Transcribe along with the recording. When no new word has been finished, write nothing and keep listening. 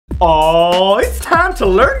Oh, it's time to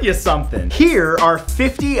learn you something. Here are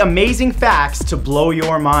 50 amazing facts to blow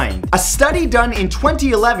your mind. A study done in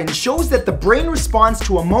 2011 shows that the brain responds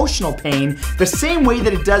to emotional pain the same way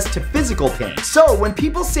that it does to physical pain. So when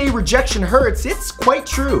people say rejection hurts, it's quite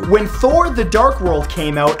true. When Thor: The Dark World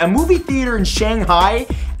came out, a movie theater in Shanghai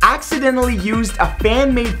accidentally used a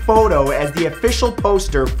fan-made photo as the official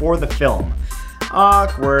poster for the film.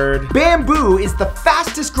 Awkward. Bamboo is the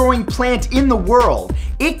fastest growing plant in the world.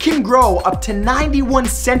 It can grow up to 91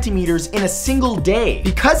 centimeters in a single day.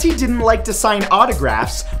 Because he didn't like to sign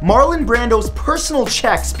autographs, Marlon Brando's personal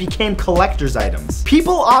checks became collector's items.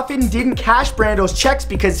 People often didn't cash Brando's checks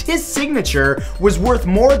because his signature was worth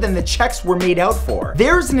more than the checks were made out for.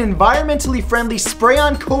 There's an environmentally friendly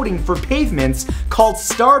spray-on coating for pavements called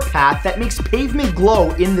Star Path that makes pavement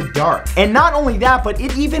glow in the dark. And not only that, but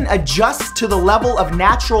it even adjusts to the level of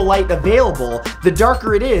natural light available. The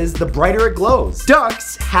darker it is, the brighter it glows.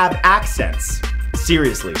 Ducks have accents.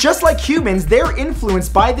 Seriously. Just like humans, they're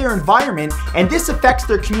influenced by their environment, and this affects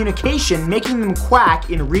their communication, making them quack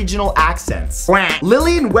in regional accents. Quack.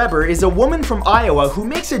 Lillian Weber is a woman from Iowa who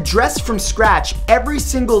makes a dress from scratch every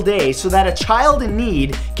single day so that a child in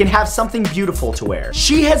need can have something beautiful to wear.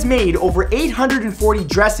 She has made over 840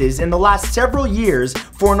 dresses in the last several years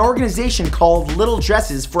for an organization called Little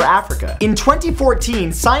Dresses for Africa. In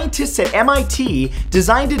 2014, scientists at MIT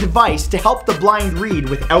designed a device to help the blind read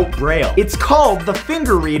without Braille. It's called the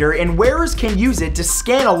finger reader, and wearers can use it to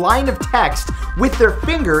scan a line of text with their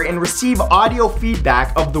finger and receive audio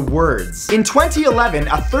feedback of the words. In 2011,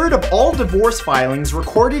 a third of all divorce filings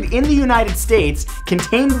recorded in the United States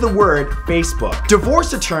contained the word Facebook.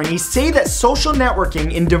 Divorce attorneys say that social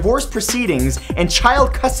networking in divorce proceedings and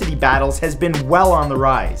child custody battles has been well on the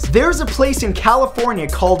rise. There's a place in California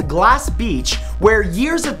called Glass Beach where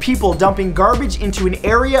years of people dumping garbage into an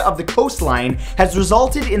area of the coastline has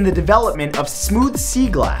resulted in the development of smooth sea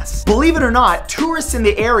glass. Believe it or not, tourists in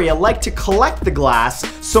the area like to collect the glass,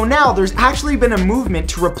 so now there's actually been a movement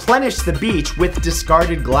to replenish the beach with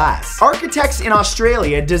discarded glass. Architects in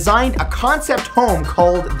Australia designed a concept home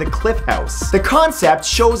called the Cliff House. The concept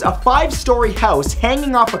shows a 5-story house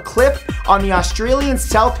hanging off a cliff on the Australian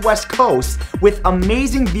southwest coast with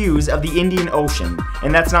amazing views of the Indian Ocean.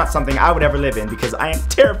 And that's not something I would ever live in because I am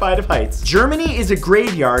terrified of heights. Germany is a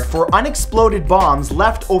graveyard for unexploded bombs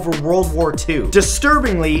left over World War II.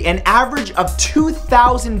 Disturbingly, an average of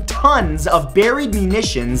 2,000 tons of buried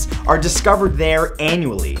munitions are discovered there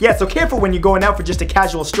annually. Yeah, so careful when you're going out for just a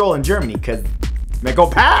casual stroll in Germany, because they go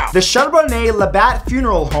pow! The Charbonnet-Labatt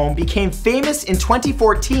Funeral Home became famous in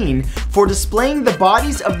 2014 for displaying the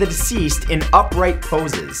bodies of the deceased in upright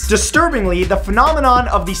poses. Disturbingly, the phenomenon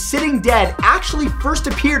of the sitting dead actually first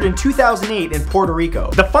appeared in 2008 in Puerto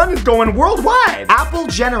Rico. The fun is going worldwide! Apple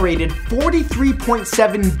generated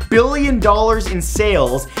 $43.7 billion in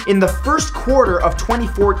sales in the first quarter of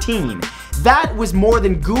 2014. That was more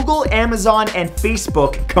than Google, Amazon, and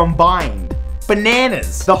Facebook combined.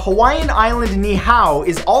 Bananas. The Hawaiian island Niihau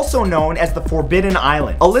is also known as the Forbidden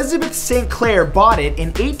Island. Elizabeth St. Clair bought it in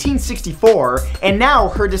 1864, and now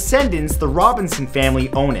her descendants, the Robinson family,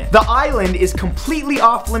 own it. The island is completely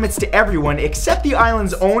off limits to everyone except the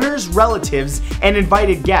island's owners, relatives, and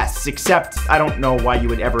invited guests, except I don't know why you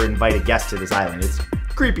would ever invite a guest to this island. It's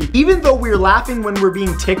creepy. Even though we're laughing when we're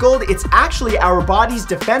being tickled, it's actually our body's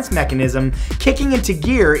defense mechanism kicking into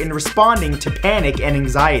gear in responding to panic and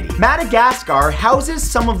anxiety. Madagascar houses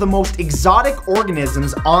some of the most exotic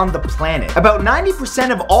organisms on the planet. About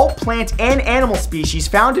 90% of all plant and animal species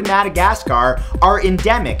found in Madagascar are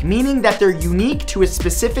endemic, meaning that they're unique to a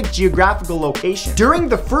specific geographical location. During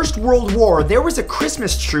the First World War, there was a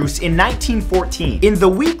Christmas truce in 1914. In the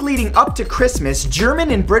week leading up to Christmas,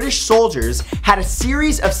 German and British soldiers had a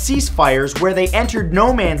series of ceasefires where they entered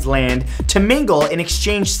no man's land to mingle and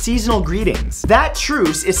exchange seasonal greetings. That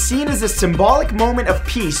truce is seen as a symbolic moment of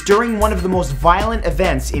peace during one of the most violent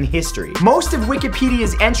events in history. Most of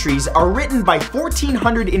Wikipedia's entries are written by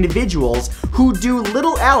 1,400 individuals who do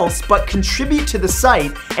little else but contribute to the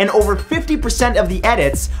site, and over 50% of the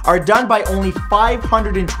edits are done by only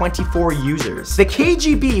 524 users. The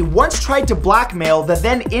KGB once tried to blackmail the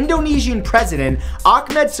then Indonesian president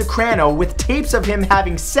Ahmed Sukarno with tapes of him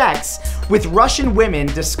having sex with Russian women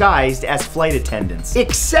disguised as flight attendants.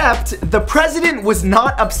 Except the president was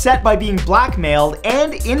not upset by being blackmailed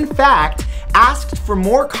and, in fact, asked for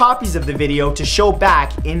more copies of the video to show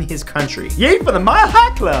back in his country. Yay for the Mile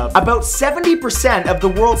High Club! About 70% of the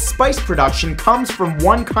world's spice production comes from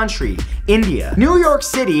one country, India. New York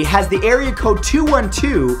City has the area code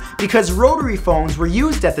 212 because rotary phones were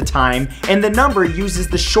used at the time and the number uses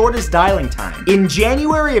the shortest dialing time. In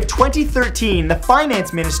January of 2013, the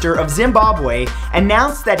finance minister of Zimbabwe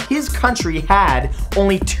announced that his country had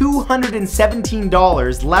only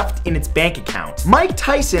 $217 left in its bank account. Mike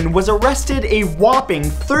Tyson was arrested a whopping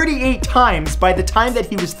 38 times by the time that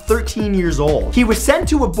he was 13 years old. He was sent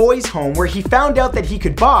to a boys' home where he found out that he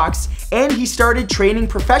could box, and he started training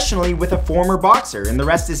professionally with a former boxer, and the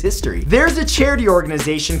rest is history. There's a charity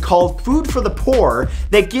organization called Food for the Poor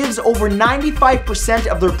that gives over 95%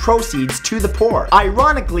 of their proceeds to the poor.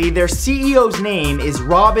 Ironically, their CEO's name is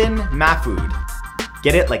Robin Mahfood.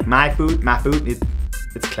 Get it? Like my food?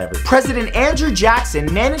 It's clever. President Andrew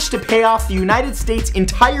Jackson managed to pay off the United States'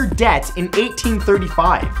 entire debt in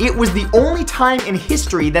 1835. It was the only time in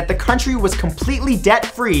history that the country was completely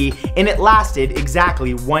debt-free, and it lasted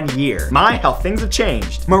exactly 1 year. My, how things have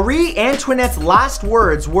changed. Marie Antoinette's last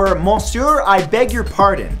words were, "Monsieur, I beg your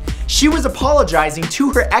pardon." She was apologizing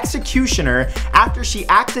to her executioner after she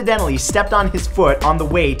accidentally stepped on his foot on the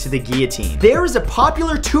way to the guillotine. There is a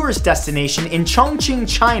popular tourist destination in Chongqing,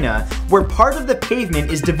 China, where part of the pavement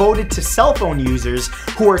is devoted to cell phone users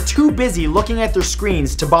who are too busy looking at their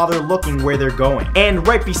screens to bother looking where they're going. And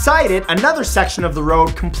right beside it, another section of the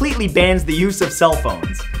road completely bans the use of cell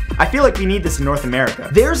phones. I feel like we need this in North America.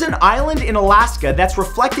 There's an island in Alaska that's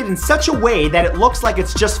reflected in such a way that it looks like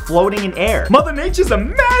it's just floating in air. Mother Nature's a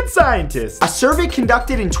mad scientist! A survey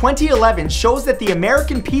conducted in 2011 shows that the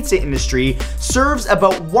American pizza industry serves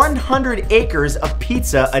about 100 acres of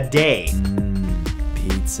pizza a day.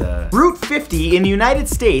 Pizza. Route 50 in the United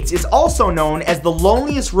States is also known as the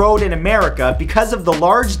loneliest road in America because of the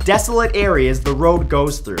large desolate areas the road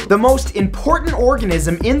goes through. The most important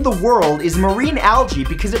organism in the world is marine algae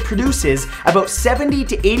because it produces about 70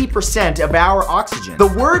 to 80% of our oxygen. The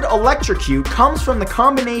word electrocute comes from the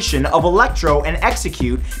combination of electro and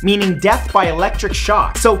execute, meaning death by electric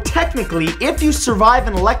shock. So technically, if you survive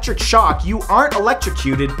an electric shock, you aren't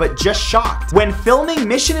electrocuted but just shocked. When filming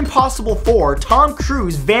Mission Impossible 4, Tom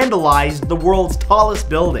Cruise vandalized the world's tallest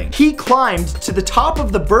building. He climbed to the top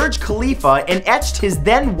of the Burj Khalifa and etched his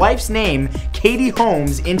then wife's name, Katie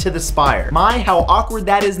Holmes, into the spire. My, how awkward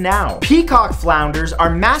that is now. Peacock flounders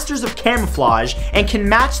are masters of camouflage and can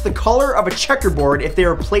match the color of a checkerboard if they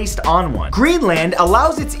are placed on one. Greenland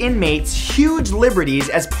allows its inmates huge liberties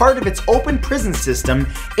as part of its open prison system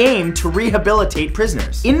aimed to rehabilitate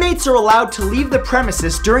prisoners. Inmates are allowed to leave the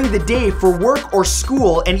premises during the day for work or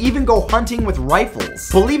school and even go hunting with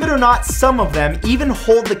rifles. Believe it or not, some of them even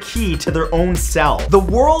hold the key to their own cell. The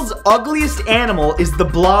world's ugliest animal is the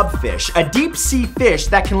blobfish, a deep sea fish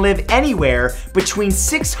that can live anywhere between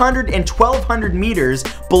 600 and 1200 meters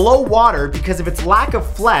below water because of its lack of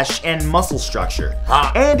flesh and muscle structure.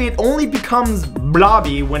 And it only becomes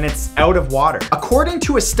blobby when it's out of water. According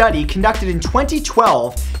to a study conducted in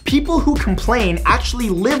 2012, people who complain actually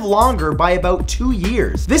live longer by about 2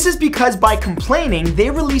 years. This is because by complaining, they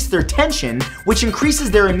release their tension, which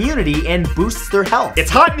increases their immunity and boosts their health. It's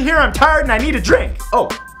hot in here, I'm tired, and I need a drink. Oh,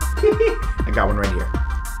 I got one right here.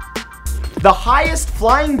 The highest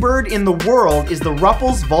flying bird in the world is the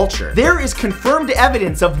Ruppel's vulture. There is confirmed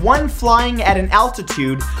evidence of one flying at an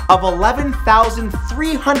altitude of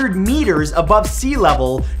 11,300 meters above sea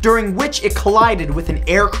level, during which it collided with an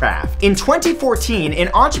aircraft. In 2014, an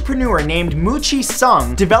entrepreneur named Muchi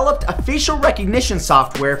Sung developed a facial recognition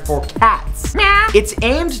software for cats. It's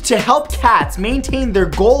aimed to help cats maintain their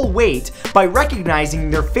goal weight by recognizing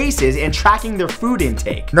their faces and tracking their food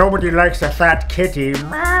intake. Nobody likes a fat kitty.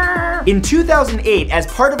 In 2008, as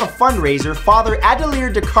part of a fundraiser, Father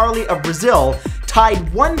Adelir de Carli of Brazil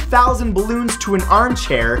tied 1,000 balloons to an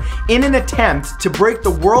armchair in an attempt to break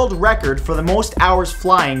the world record for the most hours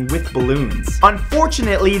flying with balloons.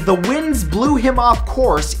 Unfortunately, the winds blew him off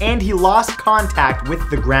course and he lost contact with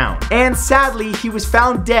the ground. And sadly, he was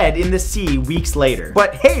found dead in the sea weeks later.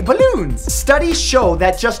 But hey, balloons! Studies show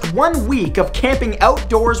that just 1 week of camping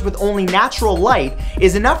outdoors with only natural light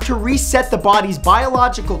is enough to reset the body's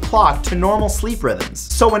biological clock to normal sleep rhythms.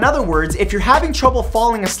 So in other words, if you're having trouble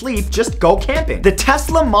falling asleep, just go camping. driving. The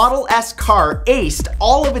Tesla Model S car aced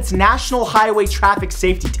all of its national highway traffic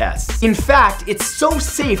safety tests. In fact, it's so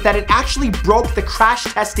safe that it actually broke the crash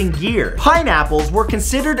testing gear. Pineapples were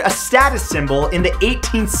considered a status symbol in the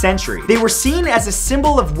 18th century. They were seen as a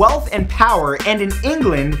symbol of wealth and power, and in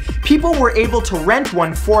England, people were able to rent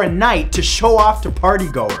one for a night to show off to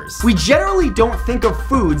partygoers. We generally don't think of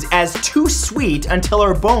foods as too sweet until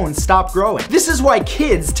our bones stop growing. This is why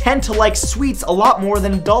kids tend to like sweets a lot more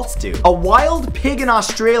than adults do. A wild pig in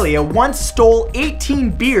Australia once stole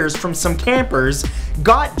 18 beers from some campers,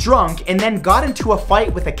 got drunk, and then got into a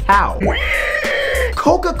fight with a cow.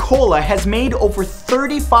 Coca-Cola has made over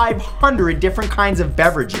 3,500 different kinds of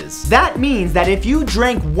beverages. That means that if you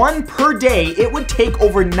drank one per day, it would take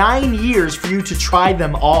over 9 years for you to try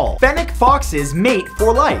them all. Fennec foxes mate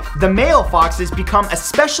for life. The male foxes become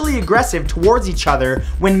especially aggressive towards each other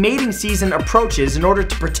when mating season approaches in order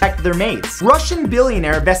to protect their mates. Russian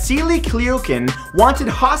billionaire Vasily Klyukin wanted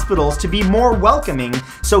hospitals to be more welcoming,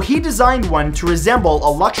 so he designed one to resemble a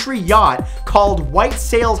luxury yacht called White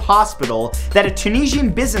Sails Hospital that a Tunisian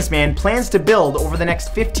businessman plans to build over the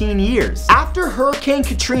next 15 years. After Hurricane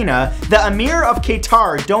Katrina, the Emir of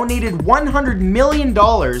Qatar donated $100 million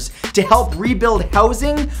to help rebuild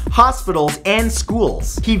housing, hospitals, and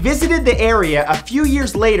schools. He visited the area a few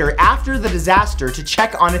years later after the disaster to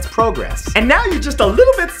check on its progress. And now you're just a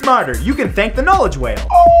little bit smarter. You can thank the knowledge whale.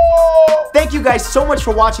 Oh! Thank you guys so much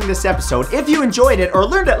for watching this episode. If you enjoyed it or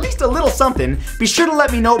learned at least a little something, be sure to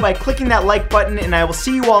let me know by clicking that like button, and I will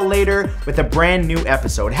see you all later with a brand new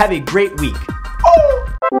episode. Have a great week.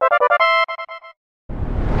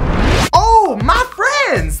 Oh, my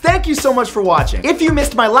friends! Thank you so much for watching. If you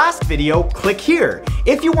missed my last video, click here.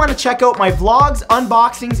 If you want to check out my vlogs,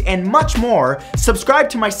 unboxings, and much more, subscribe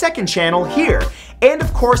to my second channel here. And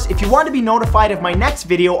of course, if you want to be notified of my next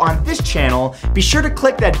video on this channel, be sure to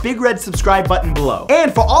click that big red subscribe button below.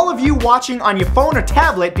 And for all of you watching on your phone or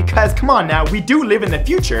tablet, because come on now, we do live in the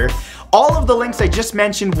future, all of the links I just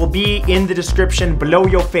mentioned will be in the description below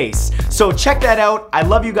your face. So check that out. I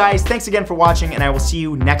love you guys. Thanks again for watching, and I will see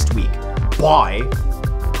you next week. Bye.